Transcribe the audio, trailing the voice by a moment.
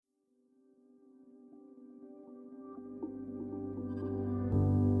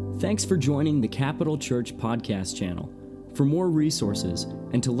Thanks for joining the Capital Church podcast channel. For more resources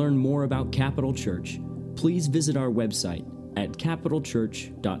and to learn more about Capital Church, please visit our website at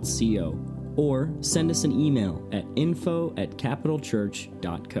capitalchurch.co or send us an email at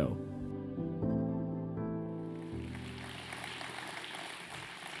info@capitalchurch.co.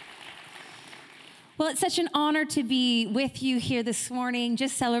 Well, it's such an honor to be with you here this morning,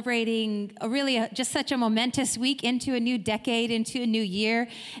 just celebrating just such a momentous week into a new decade, into a new year,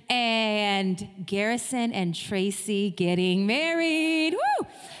 and Garrison and Tracy getting married. Woo!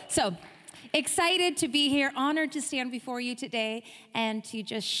 So excited to be here, honored to stand before you today and to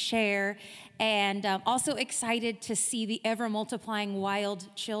just share, and also excited to see the ever-multiplying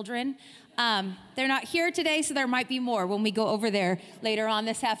wild children. They're not here today, so there might be more when we go over there later on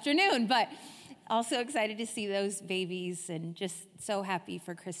this afternoon, but also excited to see those babies and just so happy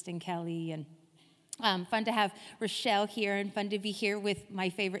for Kristen Kelly, and fun to have Rochelle here and fun to be here with my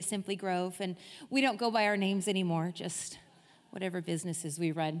favorite Simply Grove. And we don't go by our names anymore, just whatever businesses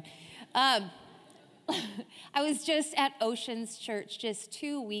we run. I was just at Oceans Church just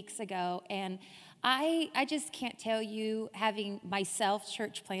 2 weeks ago, and I just can't tell you, having myself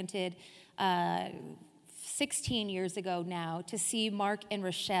church planted 16 years ago now, to see Mark and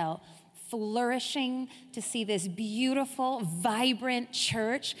Rochelle flourishing, to see this beautiful, vibrant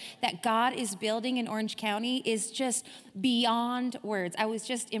church that God is building in Orange County is just beyond words. I was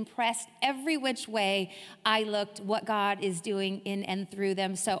just impressed every which way I looked what God is doing in and through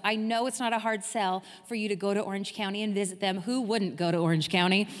them. So I know it's not a hard sell for you to go to Orange County and visit them. Who wouldn't go to Orange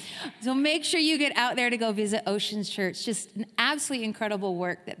County? So make sure you get out there to go visit Oceans Church. Just an absolutely incredible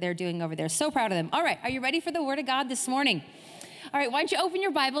work that they're doing over there. So proud of them. All right, are you ready for the Word of God this morning? All right, why don't you open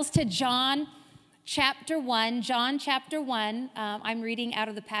your Bibles to John chapter 1. John chapter 1. I'm reading out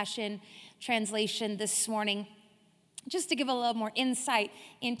of the Passion Translation this morning, just to give a little more insight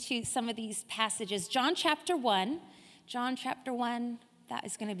into some of these passages. John chapter 1. John chapter 1. That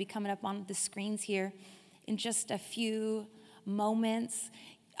is going to be coming up on the screens here in just a few moments.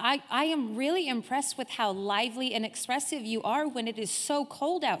 I am really impressed with how lively and expressive you are when it is so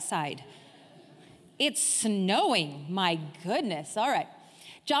cold outside. It's snowing, my goodness. All right.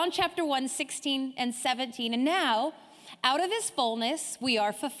 John chapter 1, 16 and 17. And now, out of his fullness, we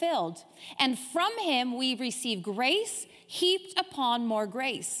are fulfilled. And from him we receive grace heaped upon more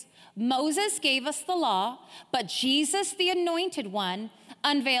grace. Moses gave us the law, but Jesus, the anointed one,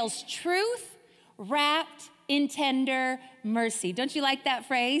 unveils truth wrapped in tender mercy. Don't you like that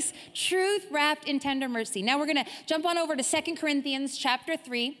phrase? Truth wrapped in tender mercy. Now we're going to jump on over to 2 Corinthians chapter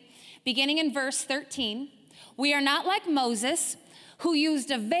 3. Beginning in verse 13, we are not like Moses, who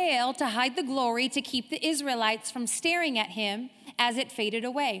used a veil to hide the glory to keep the Israelites from staring at him as it faded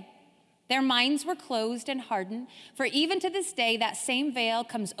away. Their minds were closed and hardened, for even to this day that same veil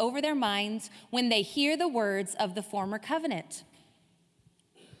comes over their minds when they hear the words of the former covenant.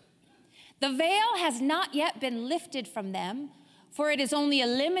 The veil has not yet been lifted from them, for it is only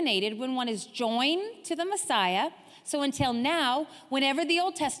eliminated when one is joined to the Messiah. So until now, whenever the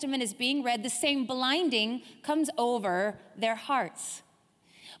Old Testament is being read, the same blinding comes over their hearts.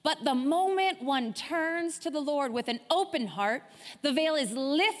 But the moment one turns to the Lord with an open heart, the veil is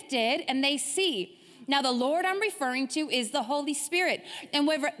lifted and they see. Now, the Lord I'm referring to is the Holy Spirit. And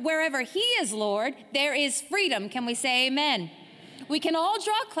wherever he is Lord, there is freedom. Can we say amen? We can all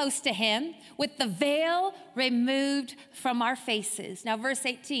draw close to him with the veil removed from our faces. Now, verse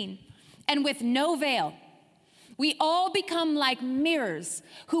 18, and with no veil, we all become like mirrors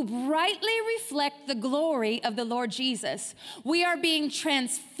who brightly reflect the glory of the Lord Jesus. We are being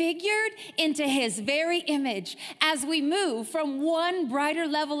transfigured into his very image as we move from one brighter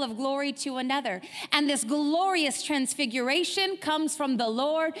level of glory to another. And this glorious transfiguration comes from the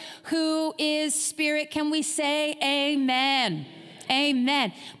Lord who is Spirit. Can we say amen?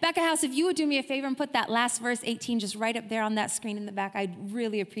 Amen. Becca House, if you would do me a favor and put that last verse 18 just right up there on that screen in the back, I'd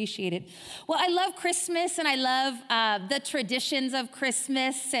really appreciate it. Well, I love Christmas and I love the traditions of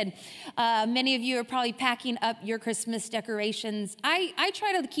Christmas, and many of you are probably packing up your Christmas decorations. I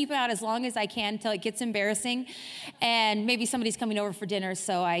try to keep it out as long as I can until it gets embarrassing, and maybe somebody's coming over for dinner,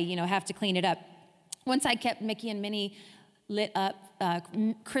 so I have to clean it up. Once I kept Mickey and Minnie lit up,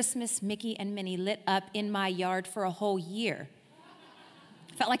 Christmas Mickey and Minnie lit up in my yard for a whole year.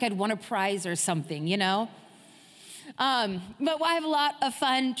 Felt like I'd won a prize or something, But I have a lot of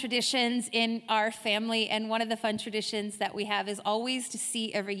fun traditions in our family, and one of the fun traditions that we have is always to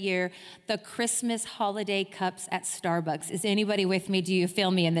see every year the Christmas holiday cups at Starbucks. Is anybody with me? Do you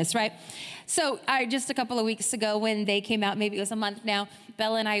feel me in this, right? So just a couple of weeks ago when they came out, maybe it was a month now,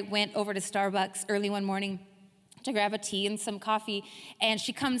 Bella and I went over to Starbucks early one morning to grab a tea and some coffee, and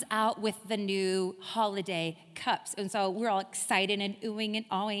she comes out with the new holiday cups. And so we're all excited and oohing and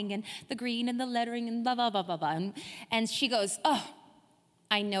awing and the green and the lettering and blah, blah, blah, blah, blah. And she goes, oh,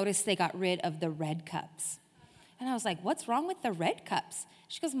 I noticed they got rid of the red cups. And I was like, what's wrong with the red cups?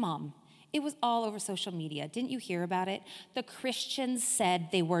 She goes, Mom, it was all over social media. Didn't you hear about it? The Christians said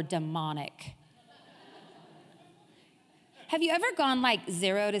they were demonic. Have you ever gone like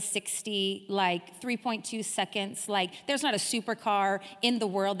 0 to 60, like 3.2 seconds? Like there's not a supercar in the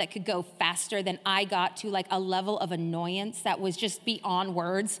world that could go faster than I got to, like a level of annoyance that was just beyond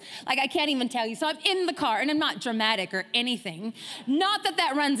words. Like I can't even tell you. So I'm in the car, and I'm not dramatic or anything. Not that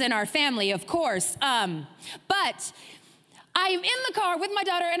that runs in our family, of course. But I'm in the car with my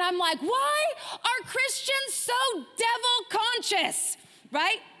daughter, and I'm like, why are Christians so devil conscious,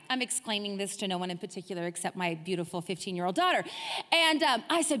 right? I'm exclaiming this to no one in particular except my beautiful 15-year-old daughter. And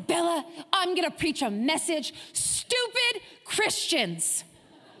I said, Bella, I'm going to preach a message. Stupid Christians.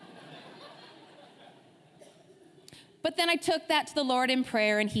 But then I took that to the Lord in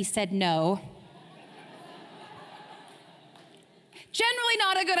prayer, and he said no. Generally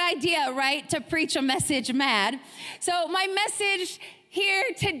not a good idea, right, to preach a message mad. So my message here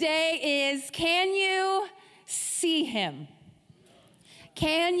today is, can you see him?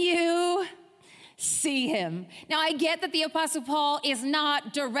 Can you see him? Now, I get that the Apostle Paul is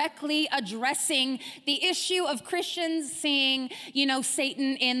not directly addressing the issue of Christians seeing,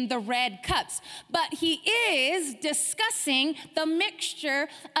 Satan in the red cups, but he is discussing the mixture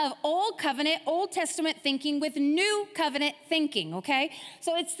of Old Covenant, Old Testament thinking with New Covenant thinking, okay?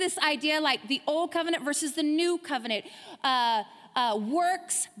 So it's this idea like the Old Covenant versus the New Covenant,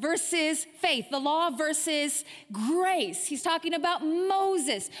 works versus faith, the law versus grace. He's talking about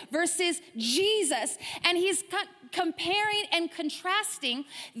Moses versus Jesus, and he's comparing and contrasting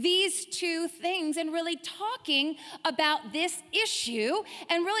these two things and really talking about this issue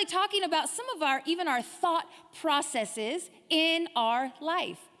and really talking about some of even our thought processes in our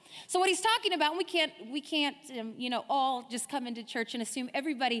life. So what he's talking about, we can't, all just come into church and assume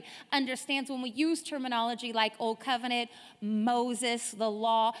everybody understands when we use terminology like Old Covenant, Moses, the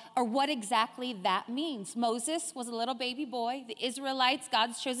law, or what exactly that means. Moses was a little baby boy. The Israelites,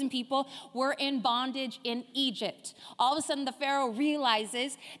 God's chosen people, were in bondage in Egypt. All of a sudden, the Pharaoh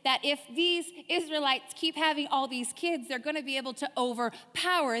realizes that if these Israelites keep having all these kids, they're going to be able to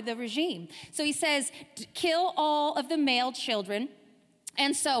overpower the regime. So he says, kill all of the male children.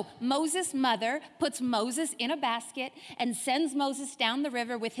 And so Moses' mother puts Moses in a basket and sends Moses down the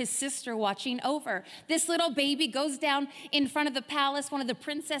river with his sister watching over. This little baby goes down in front of the palace. One of the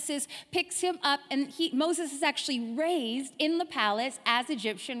princesses picks him up, and Moses is actually raised in the palace as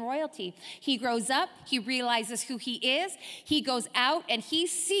Egyptian royalty. He grows up. He realizes who he is. He goes out, and he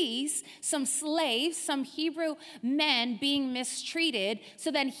sees some slaves, some Hebrew men being mistreated.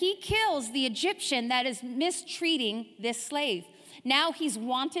 So then he kills the Egyptian that is mistreating this slave. Now he's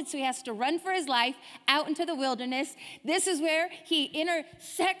wanted, so he has to run for his life out into the wilderness. This is where he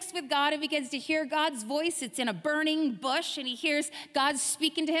intersects with God and begins to hear God's voice. It's in a burning bush, and he hears God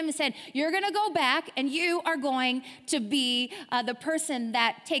speaking to him and said, you're going to go back, and you are going to be the person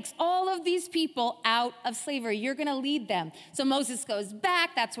that takes all of these people out of slavery. You're going to lead them. So Moses goes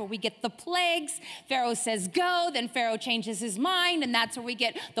back. That's where we get the plagues. Pharaoh says go. Then Pharaoh changes his mind, and that's where we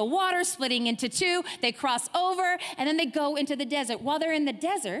get the water splitting into two. They cross over, and then they go into the desert. While they're in the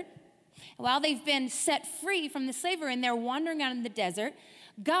desert, while they've been set free from the slavery and they're wandering out in the desert,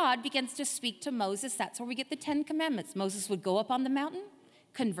 God begins to speak to Moses. That's where we get the 10 Commandments. Moses would go up on the mountain,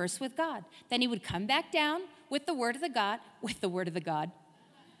 converse with God. Then he would come back down with the word of God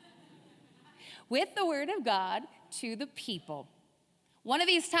to the people. One of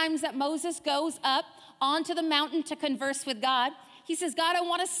these times that Moses goes up onto the mountain to converse with God, he says, God, I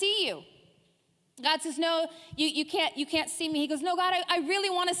want to see you. God says, no, you can't see me. He goes, no, God, I really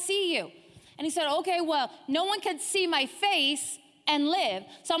want to see you. And he said, okay, well, no one can see my face and live.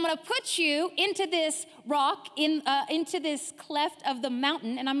 So I'm going to put you into this rock, into this cleft of the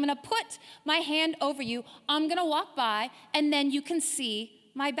mountain, and I'm going to put my hand over you. I'm going to walk by, and then you can see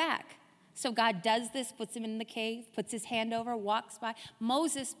my back. So God does this, puts him in the cave, puts his hand over, walks by.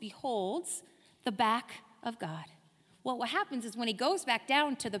 Moses beholds the back of God. Well, what happens is when he goes back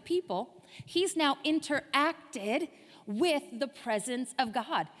down to the people, he's now interacted with the presence of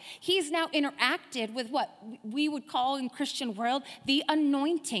God. He's now interacted with what we would call in Christian world the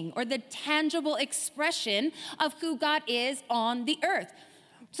anointing, or the tangible expression of who God is on the earth.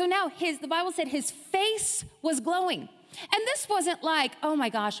 So now the Bible said his face was glowing. And this wasn't like, oh my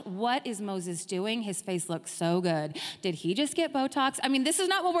gosh, what is Moses doing? His face looks so good. Did he just get Botox? I mean, this is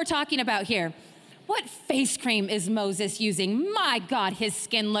not what we're talking about here. What face cream is Moses using? My God, his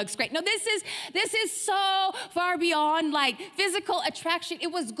skin looks great. No, this is so far beyond like physical attraction.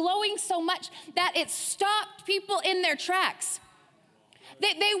 It was glowing so much that it stopped people in their tracks.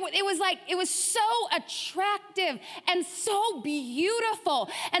 It was so attractive and so beautiful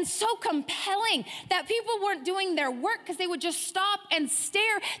and so compelling that people weren't doing their work because they would just stop and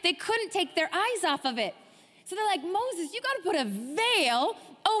stare. They couldn't take their eyes off of it. So they're like, Moses, you got to put a veil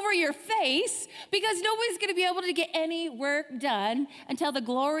over your face because nobody's going to be able to get any work done until the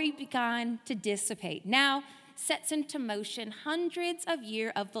glory began to dissipate. Now sets into motion hundreds of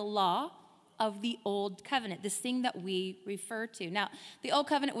years of the law of the Old Covenant, this thing that we refer to. Now, the Old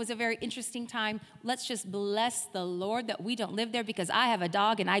Covenant was a very interesting time. Let's just bless the Lord that we don't live there because I have a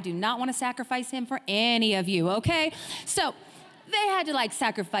dog and I do not want to sacrifice him for any of you, okay? So they had to like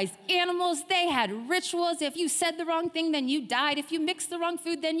sacrifice animals. They had rituals. If you said the wrong thing, then you died. If you mixed the wrong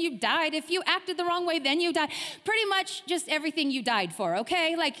food, then you died. If you acted the wrong way, then you died. Pretty much just everything you died for,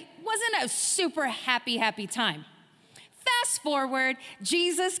 okay? Like, wasn't a super happy time. Fast forward,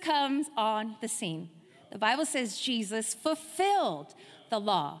 Jesus comes on the scene. The Bible says Jesus fulfilled the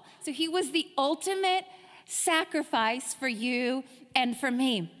law. So he was the ultimate sacrifice for you and for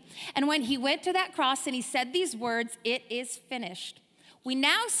me. And when he went to that cross and he said these words, "It is finished," we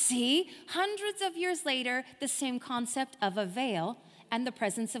now see hundreds of years later the same concept of a veil and the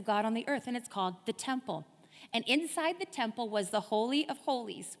presence of God on the earth, and it's called the temple. And inside the temple was the Holy of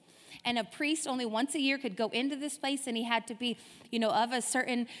Holies. And a priest only once a year could go into this place, and he had to be, of a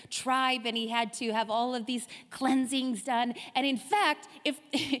certain tribe, and he had to have all of these cleansings done. And in fact,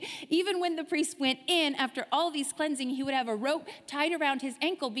 even when the priest went in after all these cleansing, he would have a rope tied around his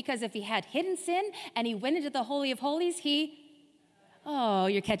ankle because if he had hidden sin and he went into the Holy of Holies,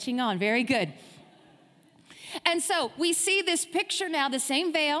 you're catching on. Very good. And so we see this picture now, the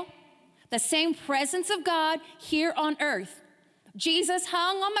same veil, the same presence of God here on earth. Jesus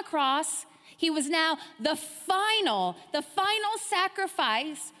hung on the cross. He was now the final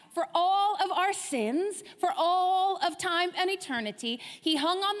sacrifice for all of our sins, for all of time and eternity. He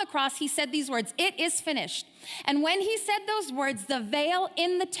hung on the cross. He said these words, "It is finished." And when he said those words, the veil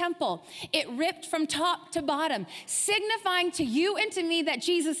in the temple, it ripped from top to bottom, signifying to you and to me that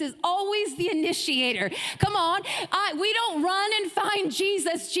Jesus is always the initiator. Come on. We don't run and find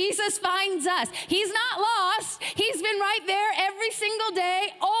Jesus. Jesus finds us. He's not lost. He's been right there every single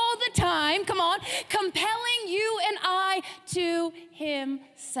day, all the time. Come on. Compelling you and I to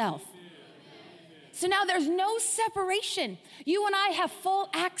himself. So now there's no separation. You and I have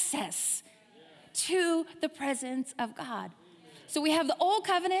full access to the presence of God. So we have the Old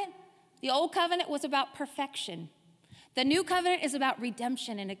Covenant. The Old Covenant was about perfection. The New Covenant is about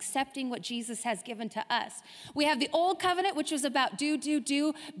redemption and accepting what Jesus has given to us. We have the Old Covenant, which was about do,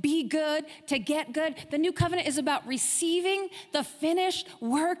 be good, to get good. The New Covenant is about receiving the finished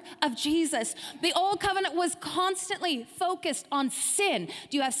work of Jesus. The Old Covenant was constantly focused on sin.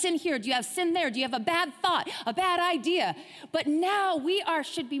 Do you have sin here? Do you have sin there? Do you have a bad thought, a bad idea? But now we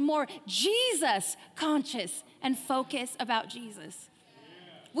should be more Jesus conscious and focused about Jesus.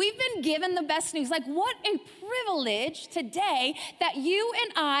 We've been given the best news. Like, what a privilege today that you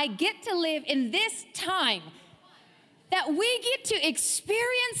and I get to live in this time, that we get to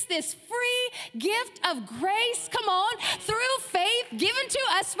experience this free gift of grace, come on, through faith given to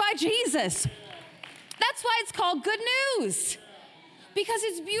us by Jesus. That's why it's called good news, because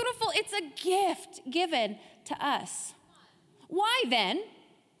it's beautiful. It's a gift given to us. Why then,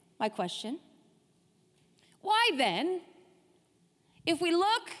 my question, why then, if we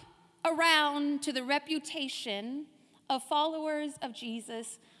look around to the reputation of followers of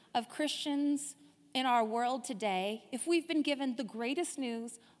Jesus, of Christians in our world today, if we've been given the greatest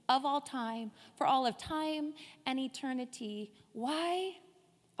news of all time, for all of time and eternity, why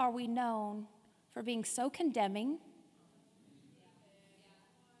are we known for being so condemning,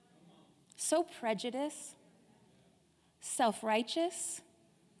 so prejudiced, self-righteous?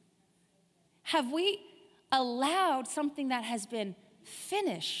 Have we allowed something that has been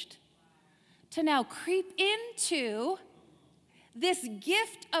finished to now creep into this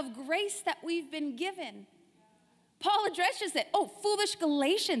gift of grace that we've been given? Paul addresses it. Oh, foolish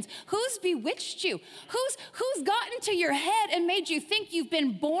Galatians, who's bewitched you? Who's gotten to your head and made you think you've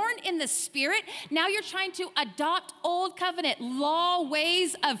been born in the Spirit? Now you're trying to adopt old covenant law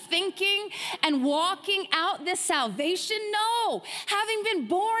ways of thinking and walking out this salvation? No. Having been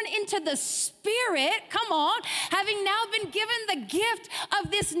born into the Spirit, come on, having now been given the gift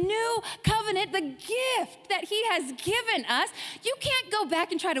of this new covenant, the gift that he has given us, you can't go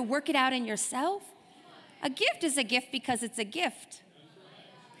back and try to work it out in yourself. A gift is a gift because it's a gift.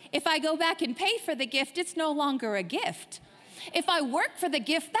 If I go back and pay for the gift, it's no longer a gift. If I work for the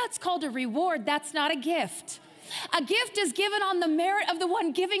gift, that's called a reward. That's not a gift. A gift is given on the merit of the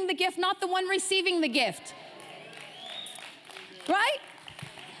one giving the gift, not the one receiving the gift. Right?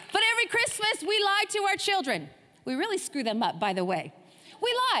 But every Christmas, we lie to our children. We really screw them up, by the way.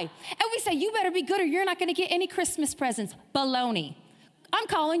 We lie. And we say, you better be good or you're not going to get any Christmas presents. Baloney. I'm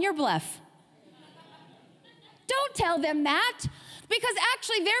calling your bluff. Don't tell them that. Because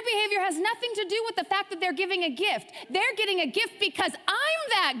actually their behavior has nothing to do with the fact that they're giving a gift. They're getting a gift because I'm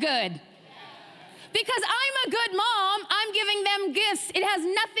that good. Because I'm a good mom, I'm giving them gifts. It has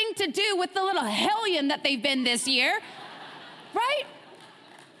nothing to do with the little hellion that they've been this year. Right?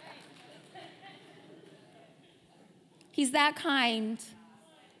 He's that kind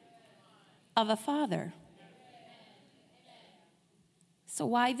of a father. So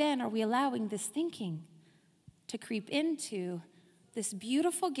why then are we allowing this thinking to creep into this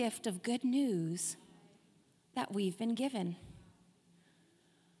beautiful gift of good news that we've been given?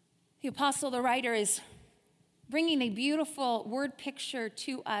 The apostle, the writer, is bringing a beautiful word picture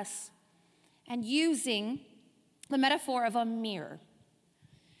to us and using the metaphor of a mirror.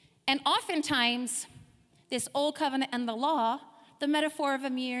 And oftentimes, this old covenant and the law, the metaphor of a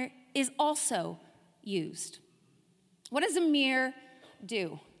mirror is also used. What does a mirror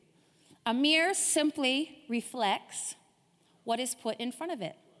do? A mirror simply reflects what is put in front of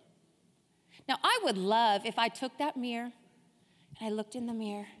it. Now, I would love if I took that mirror and I looked in the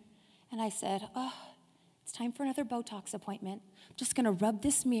mirror and I said, oh, it's time for another Botox appointment. I'm just going to rub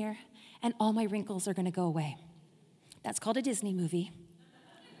this mirror and all my wrinkles are going to go away. That's called a Disney movie.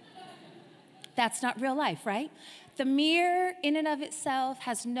 That's not real life, right? The mirror in and of itself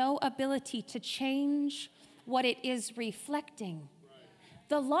has no ability to change what it is reflecting.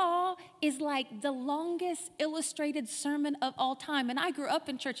 The law is like the longest illustrated sermon of all time. And I grew up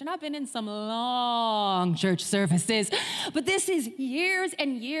in church, and I've been in some long church services. But this is years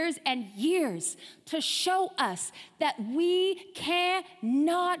and years and years to show us that we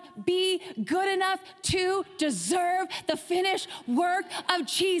cannot be good enough to deserve the finished work of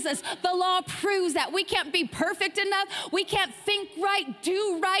Jesus. The law proves that we can't be perfect enough. We can't think right,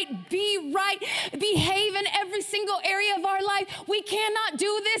 do right, be right, behave in every single area of our life. We cannot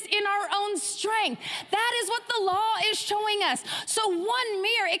do this in our own strength. That is what the law is showing us. So one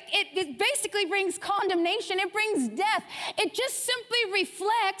mirror, it basically brings condemnation. It brings death. It just simply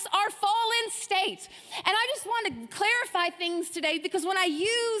reflects our fallen state. And I just want to clarify things today, because when I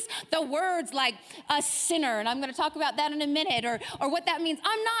use the words like a sinner, and I'm going to talk about that in a minute, or what that means,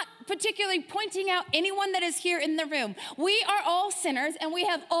 I'm not particularly pointing out anyone that is here in the room. We are all sinners, and we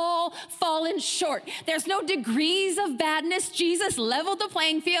have all fallen short. There's no degrees of badness. Jesus leveled the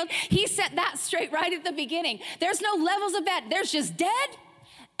playing field. He set that straight right at the beginning. There's no levels of bad. There's just dead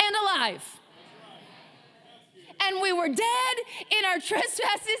and alive. And we were dead in our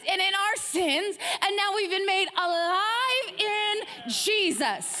trespasses and in our sins, and now we've been made alive in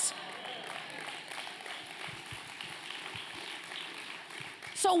Jesus.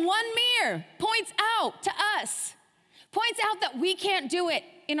 So one mirror points out to us, points out that we can't do it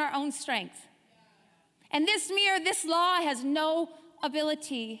in our own strength. And this mirror, this law, has no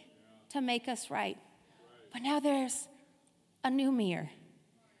ability to make us right. But now there's a new mirror.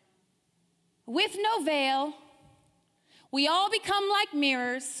 With no veil, we all become like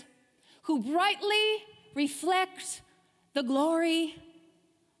mirrors who brightly reflect the glory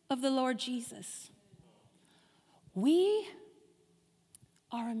of the Lord Jesus. We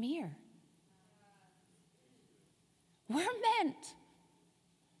are a mirror. We're meant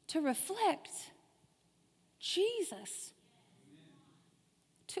to reflect Jesus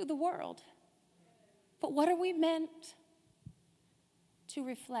to the world. But what are we meant to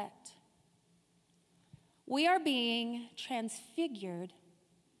reflect? We are being transfigured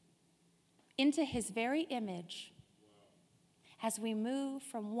into his very image as we move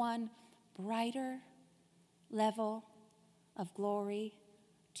from one brighter level of glory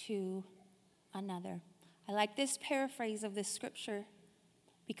to another. I like this paraphrase of this scripture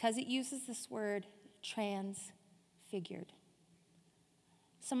because it uses this word transfigured.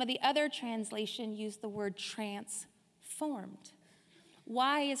 Some of the other translation use the word transformed.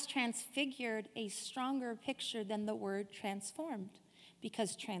 Why is transfigured a stronger picture than the word transformed?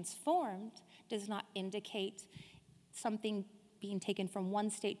 Because transformed does not indicate something being taken from one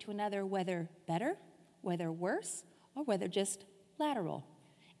state to another, whether better, whether worse, or whether just lateral.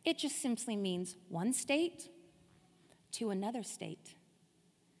 It just simply means one state to another state.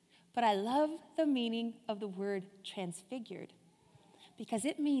 But I love the meaning of the word transfigured because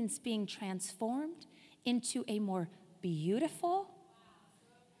it means being transformed into a more beautiful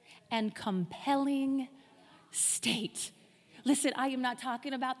and compelling state. Listen, I am not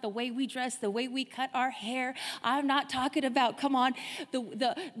talking about the way we dress, the way we cut our hair. I'm not talking about, come on,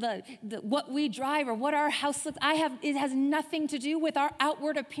 the what we drive or what our house looks. It has nothing to do with our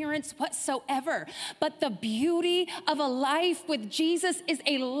outward appearance whatsoever. But the beauty of a life with Jesus is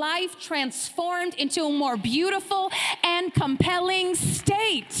a life transformed into a more beautiful and compelling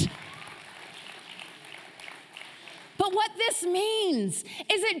state. But what this means is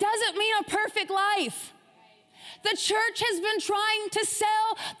it doesn't mean a perfect life. The church has been trying to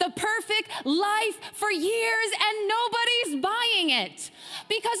sell the perfect life for years and nobody's buying it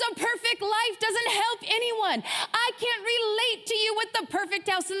because a perfect life doesn't help anyone. I can't relate to you with the perfect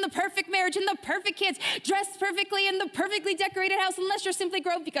house and the perfect marriage and the perfect kids dressed perfectly in the perfectly decorated house unless you're Simply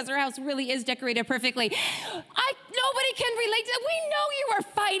Grove because our house really is decorated perfectly. Nobody can relate to that. We know you were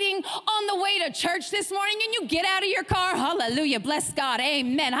fighting on the way to church this morning and you get out of your car. Hallelujah. Bless God.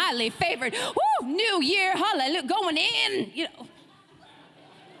 Amen. Highly favored. Woo, new year. Hallelujah. Going in, you know.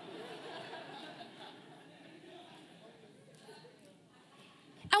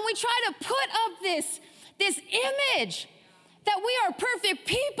 And we try to put up this image that we are perfect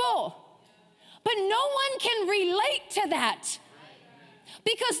people, but no one can relate to that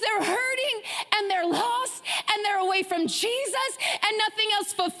because they're hurting and they're lost and they're away from Jesus and nothing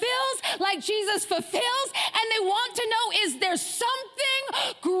else fulfills like Jesus fulfills, and they want to know, is there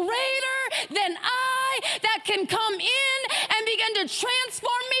something greater than I that can come in and begin to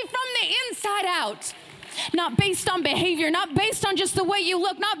transform me from the inside out? Not based on behavior, not based on just the way you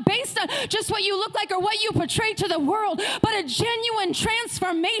look, not based on just what you look like or what you portray to the world, but a genuine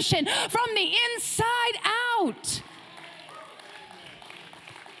transformation from the inside out.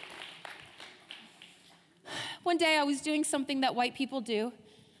 One day I was doing something that white people do.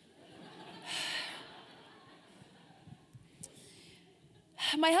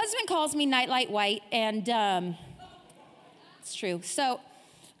 My husband calls me Nightlight White, and it's true. So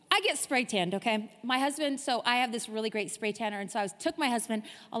I get spray tanned, okay? I have this really great spray tanner, and so I took my husband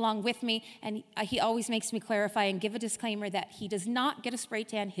along with me, and he always makes me clarify and give a disclaimer that he does not get a spray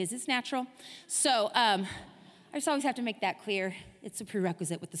tan. His is natural. So I just always have to make that clear. It's a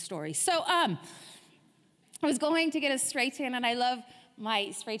prerequisite with the story. So I was going to get a spray tan, and I love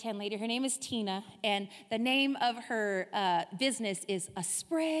my spray tan lady. Her name is Tina, and the name of her business is A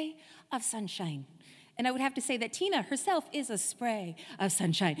Spray of Sunshine. And I would have to say that Tina herself is a spray of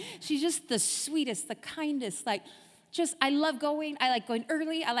sunshine. She's just the sweetest, the kindest, I like going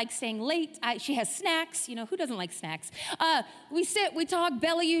early. I like staying late. She has snacks. You know, who doesn't like snacks? We sit, we talk.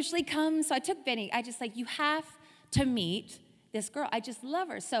 Bella usually comes. So I took Benny. You have to meet this girl. I just love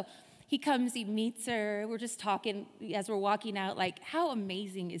her. So he comes, he meets her. We're just talking as we're walking out, how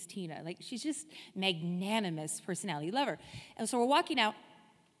amazing is Tina? She's just magnanimous personality. Love her. And so we're walking out,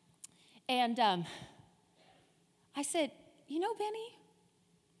 and I said, you know, Benny,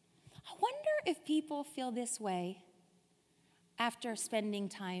 I wonder if people feel this way after spending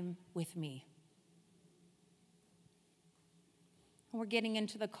time with me. And we're getting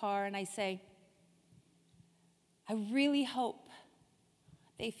into the car, and I say, I really hope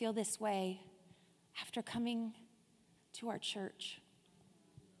they feel this way after coming to our church.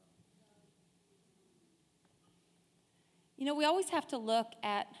 You know, we always have to look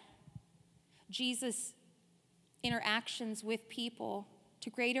at Jesus' interactions with people to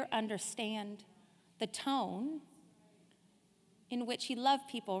greater understand the tone in which he loved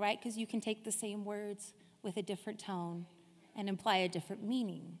people, right? Because you can take the same words with a different tone and imply a different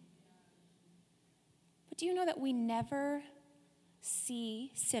meaning. But do you know that we never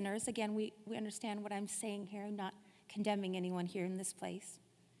see sinners? Again, we understand what I'm saying here. I'm not condemning anyone here in this place.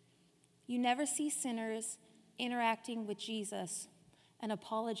 You never see sinners interacting with Jesus and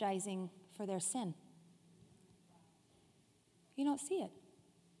apologizing for their sin. You don't see it.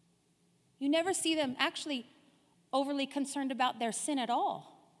 You never see them actually overly concerned about their sin at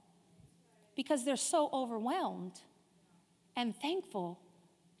all because they're so overwhelmed and thankful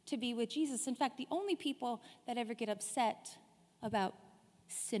to be with Jesus. In fact, the only people that ever get upset about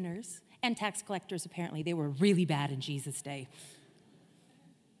sinners and tax collectors, apparently, they were really bad in Jesus' day,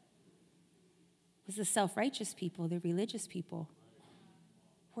 was the self-righteous people, the religious people,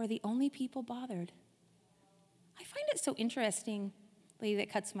 were the only people bothered. I find it so interesting, lady that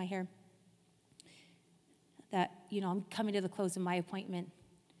cuts my hair, that, I'm coming to the close of my appointment,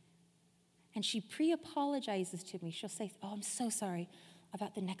 and she pre-apologizes to me. She'll say, oh, I'm so sorry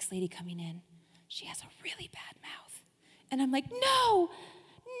about the next lady coming in. She has a really bad mouth. And I'm like, no,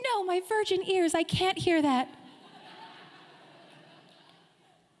 my virgin ears, I can't hear that.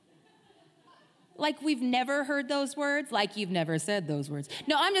 Like we've never heard those words, like you've never said those words.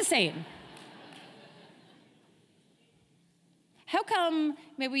 No, I'm just saying. How come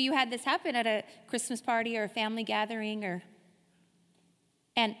maybe you had this happen at a Christmas party or a family gathering,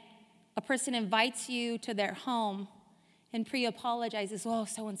 and a person invites you to their home and pre-apologizes, oh,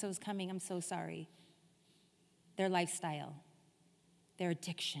 so-and-so's coming, I'm so sorry. Their lifestyle, their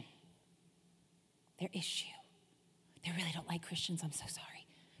addiction, their issue. They really don't like Christians, I'm so sorry,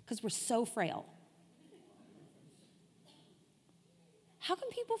 because we're so frail. How can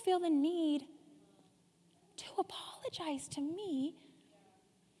people feel the need to apologize to me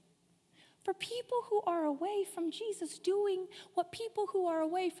for people who are away from Jesus doing what people who are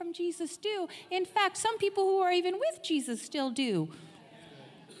away from Jesus do? In fact, some people who are even with Jesus still do.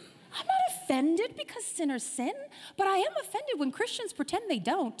 I'm not offended because sinners sin, but I am offended when Christians pretend they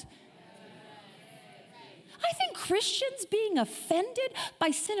don't. I think Christians being offended by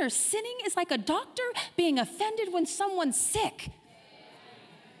sinners sinning is like a doctor being offended when someone's sick.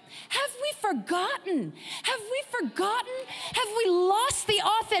 Have we forgotten? Have we lost the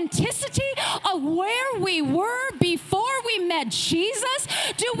authenticity of where we were before we met Jesus?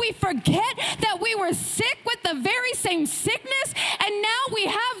 Do we forget that we were sick with the very same sickness and now we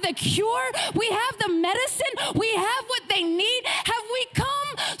have the cure? We have the medicine. We have what they need. Have we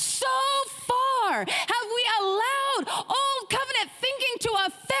come so far? Have we allowed old covenant thinking to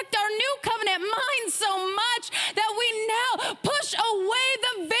affect our new covenant mind so much that we now push away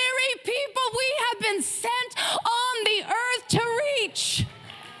the very people we have been sent on the earth to reach?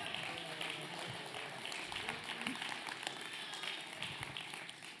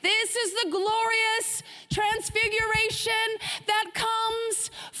 This is the glorious transfiguration that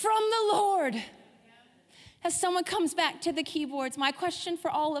comes from the Lord. As someone comes back to the keyboards, my question for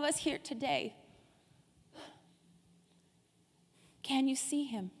all of us here today: can you see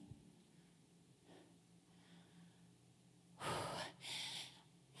him?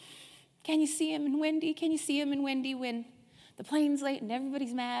 Can you see him in Wendy? Can you see him in Wendy when the plane's late and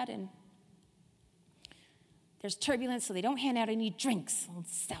everybody's mad and there's turbulence so they don't hand out any drinks on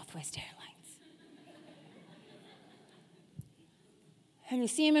Southwest Airlines? Can you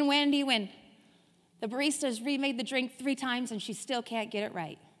see him in Wendy when the barista's remade the drink 3 times and she still can't get it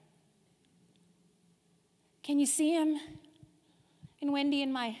right? Can you see him in Wendy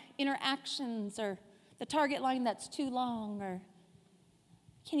in my interactions, or the target line that's too long? Or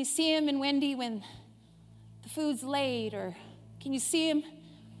can you see him in Wendy when the food's late? Or can you see him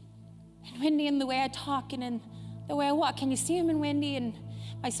in Wendy in the way I talk and in the way I walk? Can you see him in Wendy in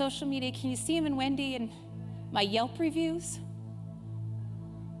my social media? Can you see him in Wendy in my Yelp reviews?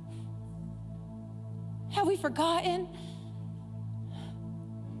 Have we forgotten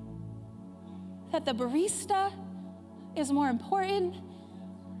that the barista is more important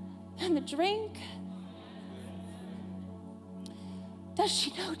than the drink? Does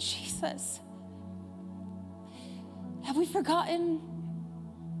she know Jesus? Have we forgotten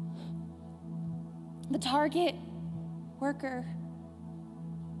the Target worker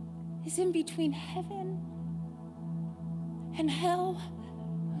is in between heaven and hell,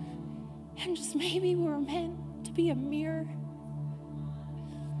 and just maybe we were meant to be a mirror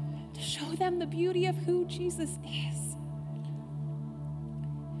to show them the beauty of who Jesus is?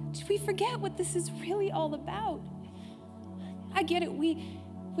 Did we forget what this is really all about? I get it. We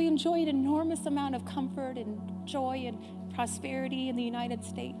enjoy an enormous amount of comfort and joy and prosperity in the United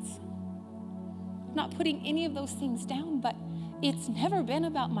States. I'm not putting any of those things down, but it's never been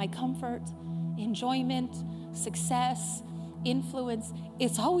about my comfort, enjoyment, success, influence.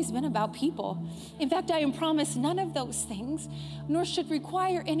 It's always been about people. In fact, I am promised none of those things, nor should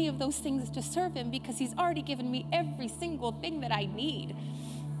require any of those things to serve him, because he's already given me every single thing that I need.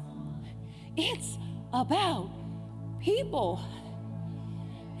 It's about people,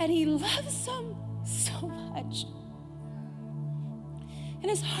 and he loves them so much,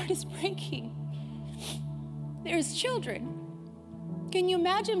 and his heart is breaking. There's children. Can you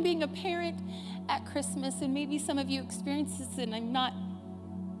imagine being a parent at Christmas? And maybe some of you experience this, and I'm not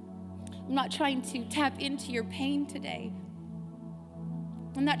trying to tap into your pain today.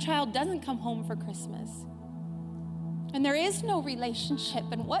 And that child doesn't come home for Christmas, and there is no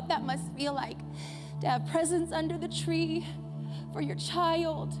relationship, and what that must feel like to have presents under the tree for your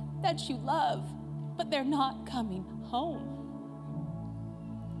child that you love, but they're not coming home.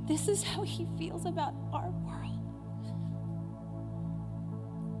 This is how he feels about our world.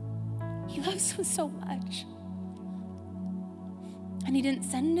 He loves us so much. And he didn't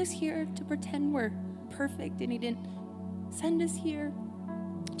send us here to pretend we're perfect, and he didn't send us here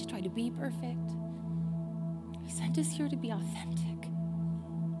to try to be perfect. He sent us here to be authentic.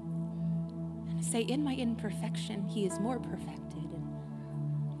 And as say, in my imperfection, he is more perfected.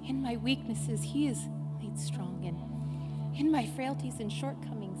 And in my weaknesses, he is made strong. And in my frailties and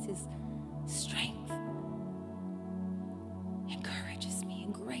shortcomings, his strength encourages me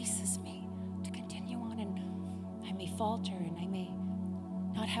and graces me to continue on. And I may falter and I may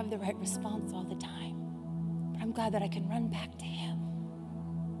not have the right response all the time, but I'm glad that I can run back to him.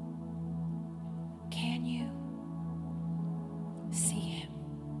 Can you see him?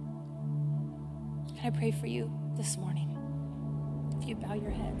 Can I pray for you this morning? If you bow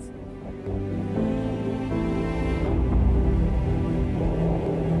your heads.